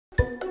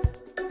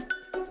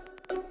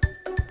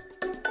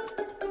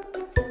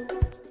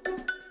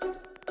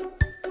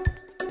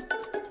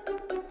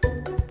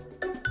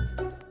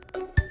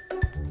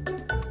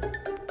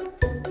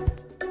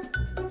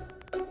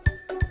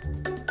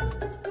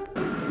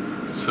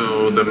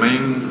So the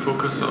main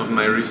focus of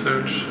my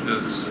research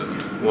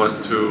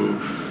was to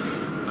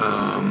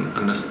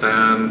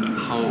understand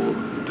how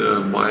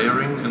the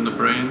wiring in the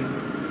brain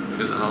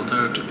is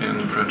altered in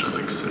Fragile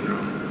X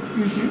syndrome.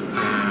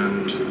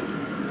 And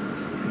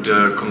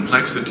the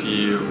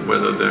complexity,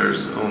 whether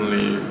there's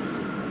only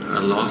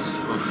a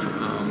loss of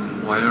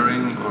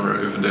wiring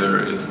or if there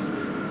is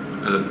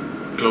a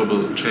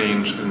global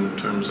change in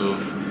terms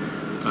of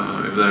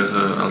if there's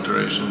an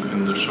alteration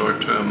in the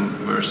short term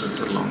versus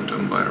the long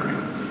term wiring.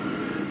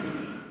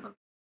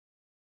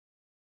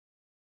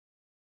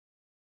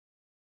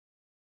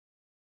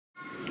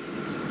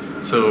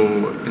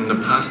 So in the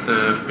past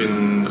there have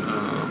been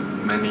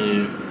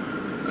many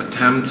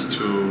attempts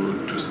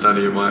to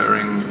study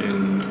wiring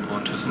in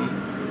autism,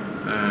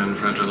 and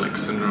Fragile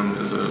X syndrome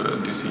is a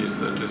disease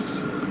that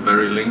is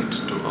very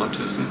linked to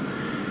autism.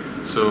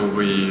 So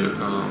we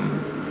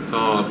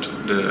thought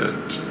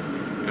that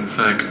in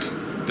fact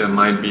there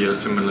might be a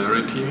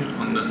similarity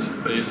on this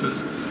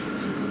basis,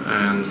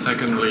 and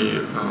secondly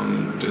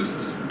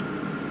this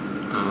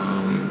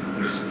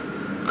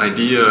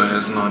idea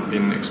has not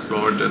been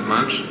explored that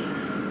much,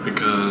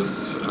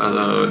 because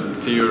other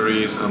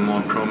theories are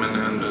more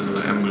prominent, as the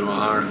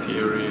mGlu-R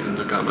theory and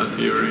the GABA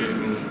theory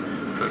in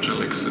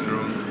Fragile X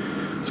syndrome.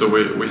 So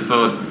we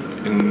thought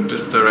in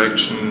this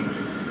direction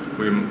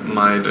we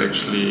might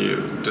actually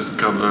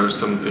discover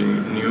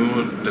something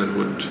new that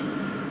would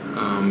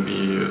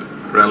be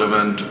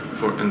relevant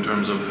in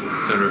terms of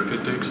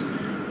therapeutics,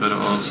 but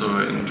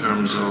also in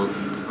terms of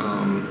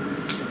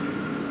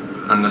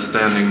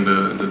understanding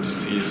the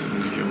disease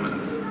in the human.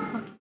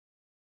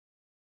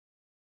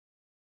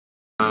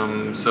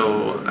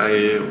 So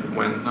I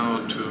went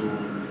now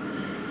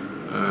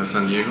to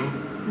San Diego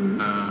in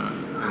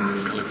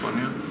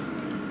California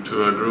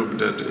to a group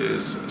that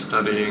is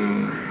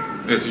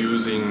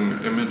using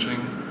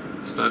imaging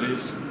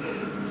studies,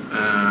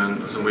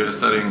 and so we are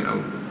studying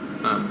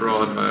a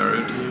broad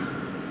variety,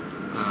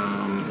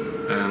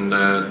 and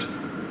that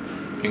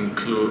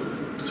include.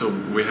 So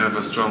we have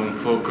a strong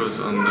focus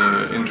on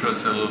the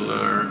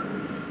intracellular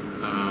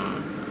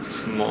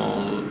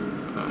small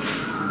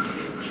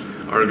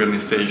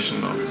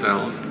organization of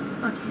cells,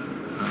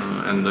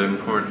 and the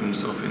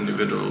importance of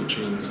individual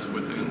genes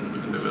within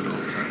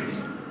individual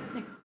cells.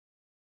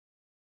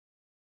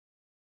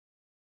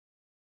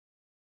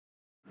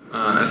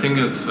 I think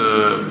it's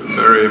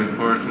very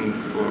important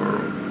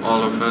for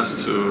all of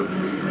us to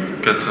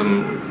get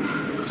some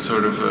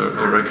sort of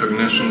a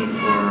recognition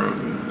for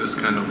this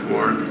kind of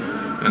work,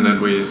 and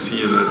that we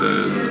see that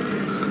there is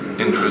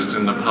interest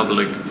in the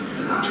public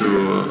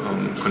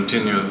to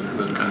continue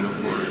that kind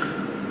of work.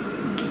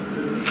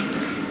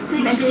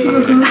 Merci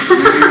beaucoup.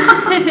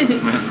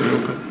 Merci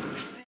beaucoup.